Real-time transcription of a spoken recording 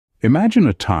Imagine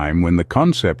a time when the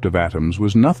concept of atoms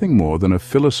was nothing more than a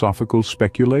philosophical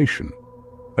speculation.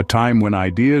 A time when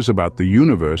ideas about the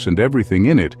universe and everything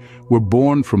in it were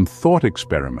born from thought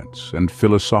experiments and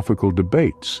philosophical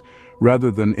debates,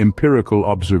 rather than empirical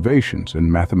observations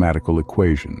and mathematical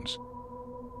equations.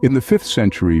 In the 5th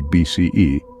century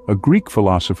BCE, a Greek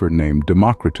philosopher named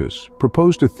Democritus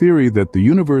proposed a theory that the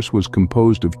universe was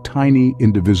composed of tiny,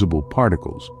 indivisible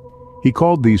particles. He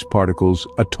called these particles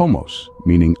atomos,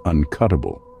 meaning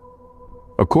uncuttable.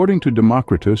 According to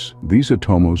Democritus, these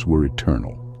atomos were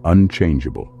eternal,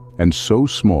 unchangeable, and so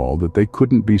small that they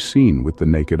couldn't be seen with the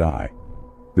naked eye.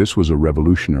 This was a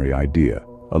revolutionary idea,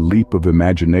 a leap of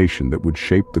imagination that would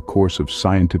shape the course of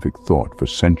scientific thought for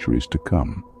centuries to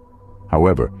come.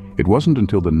 However, it wasn't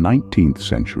until the 19th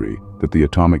century that the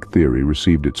atomic theory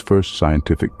received its first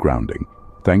scientific grounding,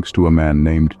 thanks to a man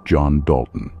named John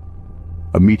Dalton.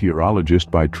 A meteorologist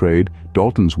by trade,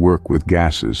 Dalton's work with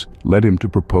gases led him to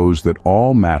propose that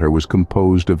all matter was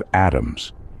composed of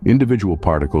atoms, individual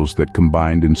particles that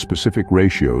combined in specific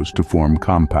ratios to form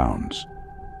compounds.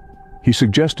 He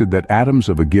suggested that atoms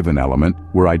of a given element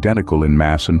were identical in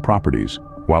mass and properties,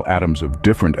 while atoms of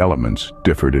different elements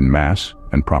differed in mass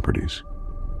and properties.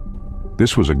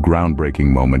 This was a groundbreaking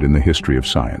moment in the history of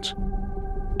science.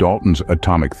 Dalton's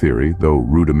atomic theory, though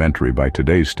rudimentary by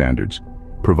today's standards,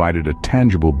 provided a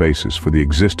tangible basis for the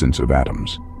existence of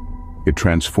atoms. It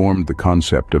transformed the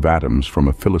concept of atoms from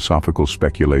a philosophical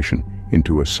speculation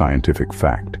into a scientific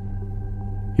fact.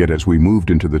 Yet as we moved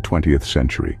into the 20th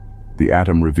century, the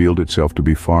atom revealed itself to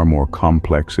be far more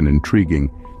complex and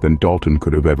intriguing than Dalton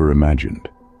could have ever imagined.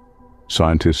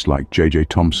 Scientists like J.J.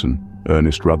 Thomson,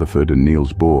 Ernest Rutherford, and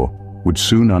Niels Bohr would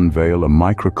soon unveil a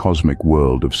microcosmic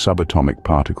world of subatomic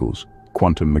particles,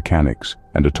 quantum mechanics,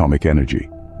 and atomic energy.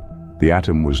 The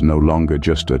atom was no longer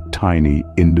just a tiny,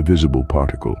 indivisible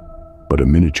particle, but a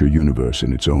miniature universe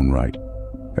in its own right.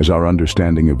 As our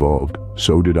understanding evolved,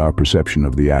 so did our perception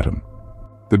of the atom.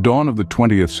 The dawn of the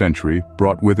 20th century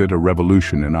brought with it a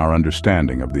revolution in our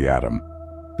understanding of the atom.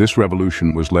 This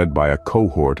revolution was led by a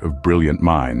cohort of brilliant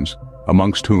minds,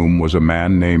 amongst whom was a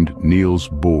man named Niels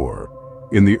Bohr.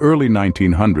 In the early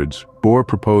 1900s, Bohr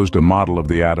proposed a model of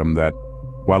the atom that,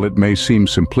 while it may seem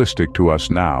simplistic to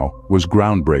us now, was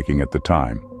groundbreaking at the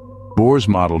time. Bohr's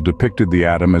model depicted the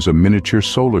atom as a miniature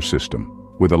solar system,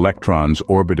 with electrons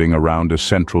orbiting around a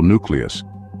central nucleus,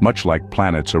 much like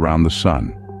planets around the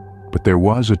sun. But there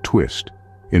was a twist.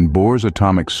 In Bohr's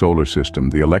atomic solar system,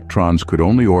 the electrons could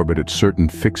only orbit at certain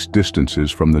fixed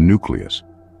distances from the nucleus.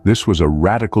 This was a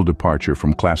radical departure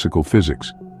from classical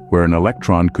physics, where an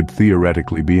electron could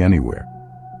theoretically be anywhere.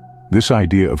 This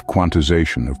idea of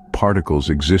quantization of particles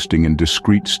existing in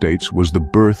discrete states was the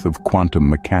birth of quantum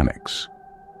mechanics.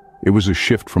 It was a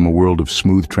shift from a world of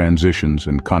smooth transitions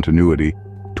and continuity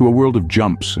to a world of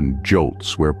jumps and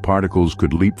jolts where particles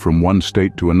could leap from one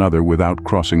state to another without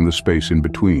crossing the space in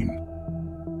between.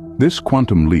 This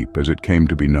quantum leap, as it came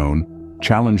to be known,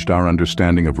 challenged our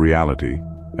understanding of reality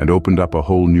and opened up a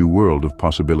whole new world of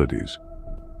possibilities.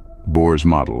 Bohr's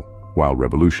model, while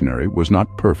revolutionary, was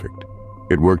not perfect.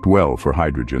 It worked well for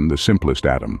hydrogen, the simplest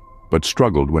atom, but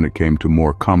struggled when it came to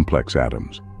more complex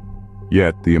atoms.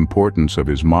 Yet the importance of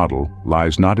his model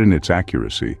lies not in its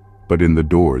accuracy, but in the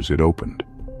doors it opened.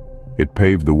 It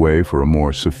paved the way for a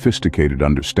more sophisticated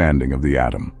understanding of the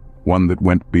atom, one that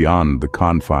went beyond the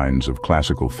confines of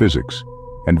classical physics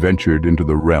and ventured into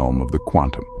the realm of the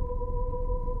quantum.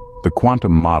 The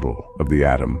quantum model of the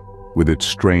atom, with its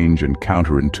strange and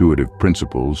counterintuitive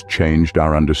principles, changed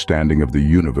our understanding of the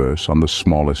universe on the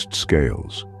smallest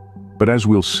scales. But as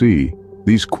we'll see,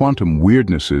 these quantum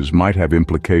weirdnesses might have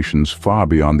implications far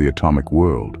beyond the atomic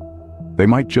world. They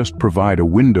might just provide a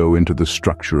window into the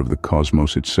structure of the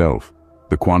cosmos itself.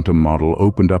 The quantum model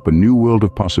opened up a new world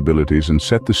of possibilities and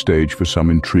set the stage for some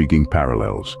intriguing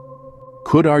parallels.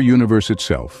 Could our universe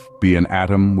itself be an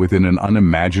atom within an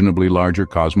unimaginably larger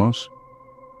cosmos?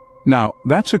 Now,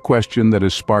 that's a question that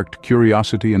has sparked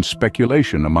curiosity and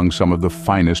speculation among some of the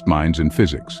finest minds in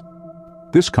physics.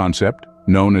 This concept,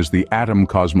 known as the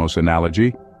atom-cosmos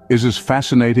analogy, is as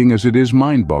fascinating as it is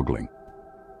mind-boggling.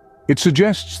 It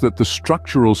suggests that the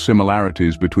structural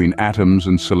similarities between atoms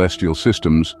and celestial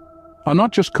systems are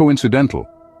not just coincidental,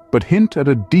 but hint at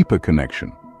a deeper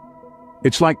connection.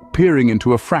 It's like peering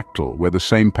into a fractal where the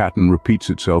same pattern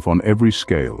repeats itself on every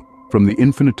scale, from the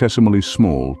infinitesimally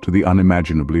small to the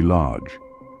unimaginably large.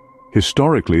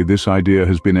 Historically, this idea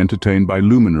has been entertained by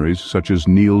luminaries such as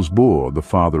Niels Bohr, the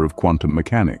father of quantum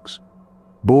mechanics.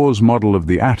 Bohr's model of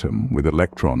the atom, with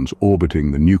electrons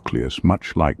orbiting the nucleus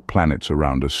much like planets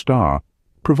around a star,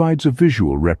 provides a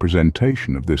visual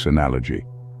representation of this analogy.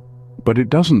 But it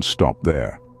doesn't stop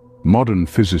there. Modern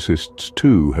physicists,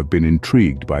 too, have been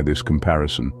intrigued by this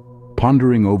comparison,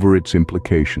 pondering over its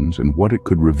implications and what it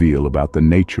could reveal about the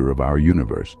nature of our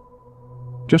universe.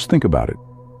 Just think about it.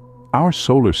 Our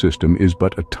solar system is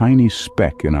but a tiny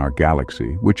speck in our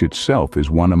galaxy, which itself is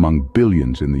one among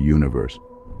billions in the universe.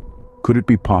 Could it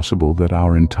be possible that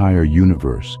our entire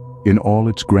universe, in all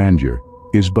its grandeur,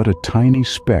 is but a tiny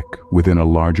speck within a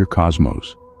larger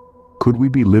cosmos? Could we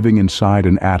be living inside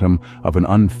an atom of an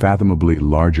unfathomably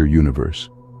larger universe?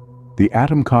 The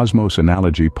atom-cosmos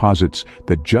analogy posits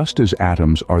that just as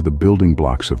atoms are the building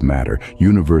blocks of matter,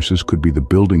 universes could be the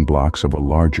building blocks of a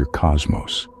larger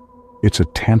cosmos. It's a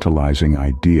tantalizing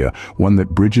idea, one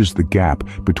that bridges the gap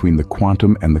between the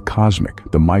quantum and the cosmic,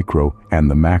 the micro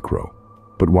and the macro.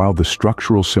 But while the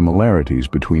structural similarities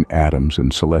between atoms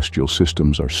and celestial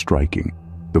systems are striking,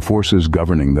 the forces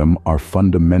governing them are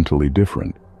fundamentally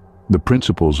different. The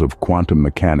principles of quantum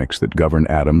mechanics that govern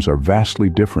atoms are vastly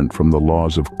different from the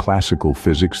laws of classical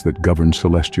physics that govern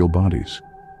celestial bodies.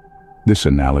 This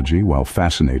analogy, while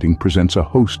fascinating, presents a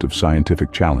host of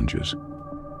scientific challenges.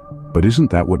 But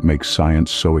isn't that what makes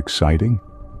science so exciting?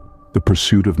 The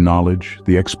pursuit of knowledge,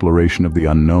 the exploration of the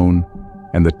unknown,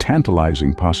 and the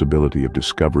tantalizing possibility of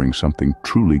discovering something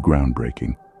truly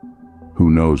groundbreaking. Who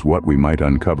knows what we might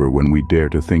uncover when we dare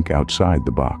to think outside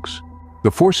the box? The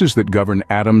forces that govern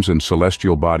atoms and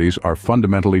celestial bodies are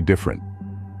fundamentally different.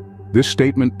 This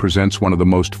statement presents one of the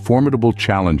most formidable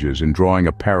challenges in drawing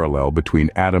a parallel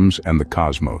between atoms and the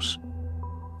cosmos.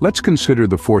 Let's consider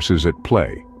the forces at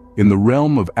play. In the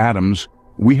realm of atoms,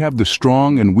 we have the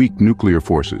strong and weak nuclear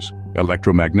forces,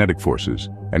 electromagnetic forces,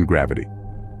 and gravity.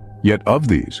 Yet of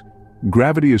these,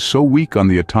 gravity is so weak on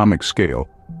the atomic scale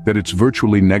that it's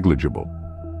virtually negligible.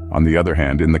 On the other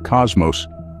hand, in the cosmos,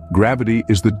 gravity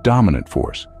is the dominant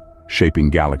force, shaping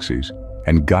galaxies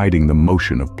and guiding the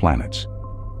motion of planets.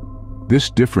 This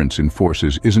difference in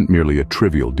forces isn't merely a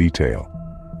trivial detail.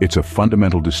 It's a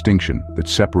fundamental distinction that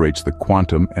separates the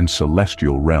quantum and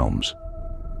celestial realms.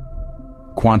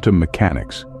 Quantum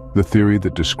mechanics, the theory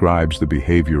that describes the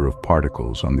behavior of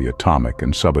particles on the atomic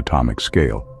and subatomic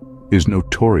scale, is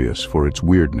notorious for its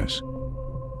weirdness.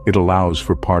 It allows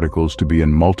for particles to be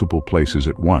in multiple places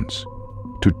at once,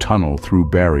 to tunnel through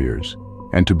barriers,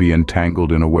 and to be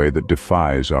entangled in a way that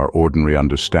defies our ordinary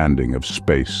understanding of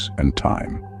space and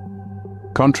time.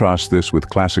 Contrast this with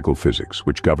classical physics,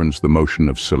 which governs the motion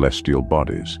of celestial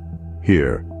bodies.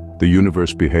 Here, the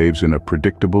universe behaves in a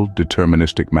predictable,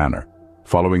 deterministic manner,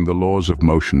 following the laws of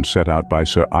motion set out by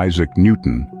Sir Isaac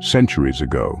Newton centuries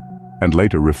ago, and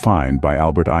later refined by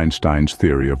Albert Einstein's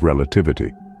theory of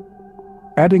relativity.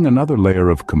 Adding another layer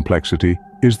of complexity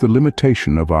is the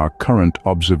limitation of our current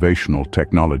observational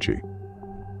technology.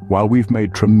 While we've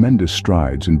made tremendous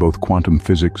strides in both quantum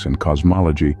physics and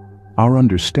cosmology, our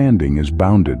understanding is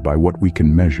bounded by what we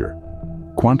can measure.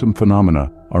 Quantum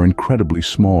phenomena are incredibly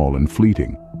small and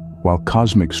fleeting, while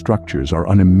cosmic structures are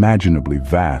unimaginably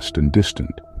vast and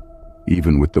distant.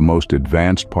 Even with the most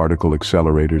advanced particle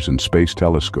accelerators and space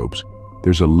telescopes,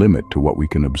 there's a limit to what we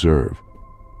can observe.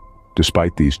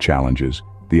 Despite these challenges,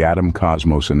 the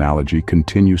atom-cosmos analogy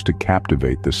continues to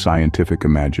captivate the scientific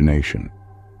imagination.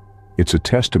 It's a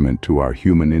testament to our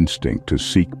human instinct to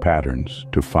seek patterns,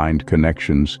 to find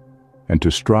connections, and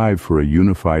to strive for a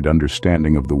unified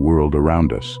understanding of the world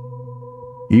around us.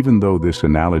 Even though this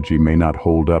analogy may not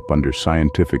hold up under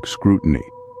scientific scrutiny,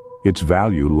 its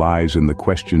value lies in the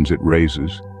questions it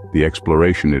raises, the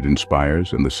exploration it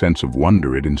inspires, and the sense of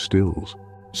wonder it instills.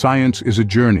 Science is a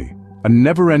journey, a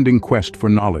never-ending quest for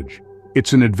knowledge.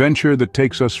 It's an adventure that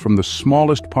takes us from the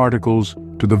smallest particles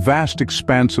to the vast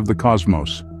expanse of the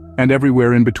cosmos, and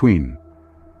everywhere in between.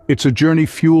 It's a journey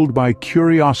fueled by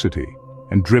curiosity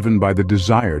and driven by the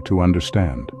desire to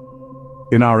understand.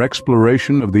 In our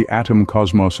exploration of the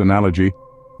atom-cosmos analogy,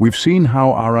 we've seen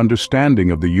how our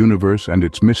understanding of the universe and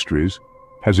its mysteries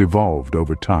has evolved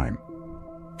over time.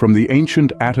 From the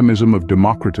ancient atomism of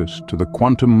Democritus to the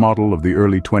quantum model of the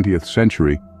early 20th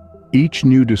century, each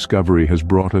new discovery has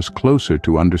brought us closer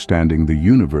to understanding the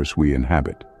universe we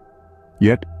inhabit.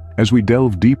 Yet, as we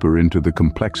delve deeper into the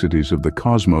complexities of the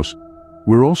cosmos,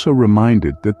 we're also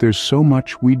reminded that there's so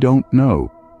much we don't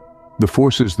know. The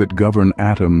forces that govern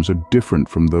atoms are different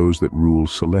from those that rule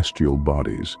celestial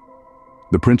bodies.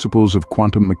 The principles of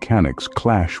quantum mechanics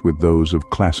clash with those of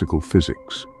classical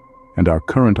physics, and our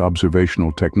current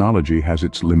observational technology has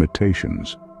its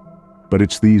limitations. But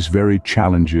it's these very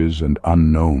challenges and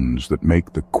unknowns that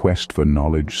make the quest for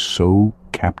knowledge so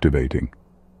captivating.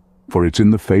 For it's in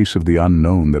the face of the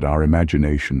unknown that our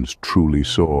imaginations truly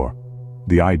soar.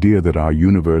 The idea that our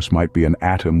universe might be an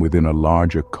atom within a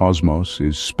larger cosmos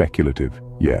is speculative,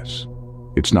 yes.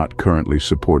 It's not currently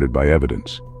supported by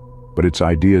evidence, but it's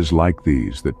ideas like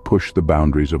these that push the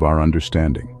boundaries of our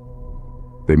understanding.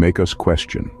 They make us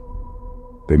question,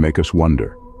 they make us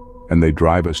wonder, and they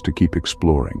drive us to keep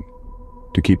exploring,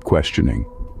 to keep questioning,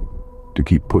 to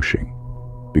keep pushing.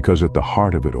 Because at the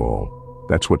heart of it all,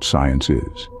 that's what science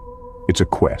is. It's a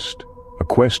quest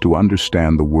to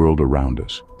understand the world around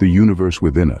us, the universe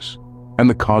within us, and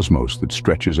the cosmos that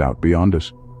stretches out beyond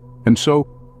us. And so,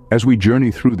 as we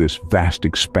journey through this vast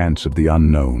expanse of the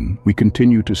unknown, we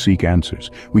continue to seek answers.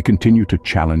 We continue to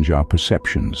challenge our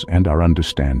perceptions and our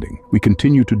understanding. We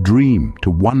continue to dream,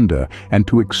 to wonder, and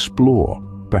to explore.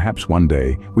 Perhaps one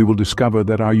day we will discover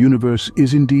that our universe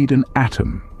is indeed an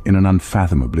atom in an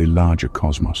unfathomably larger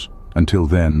cosmos. Until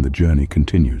then, the journey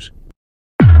continues.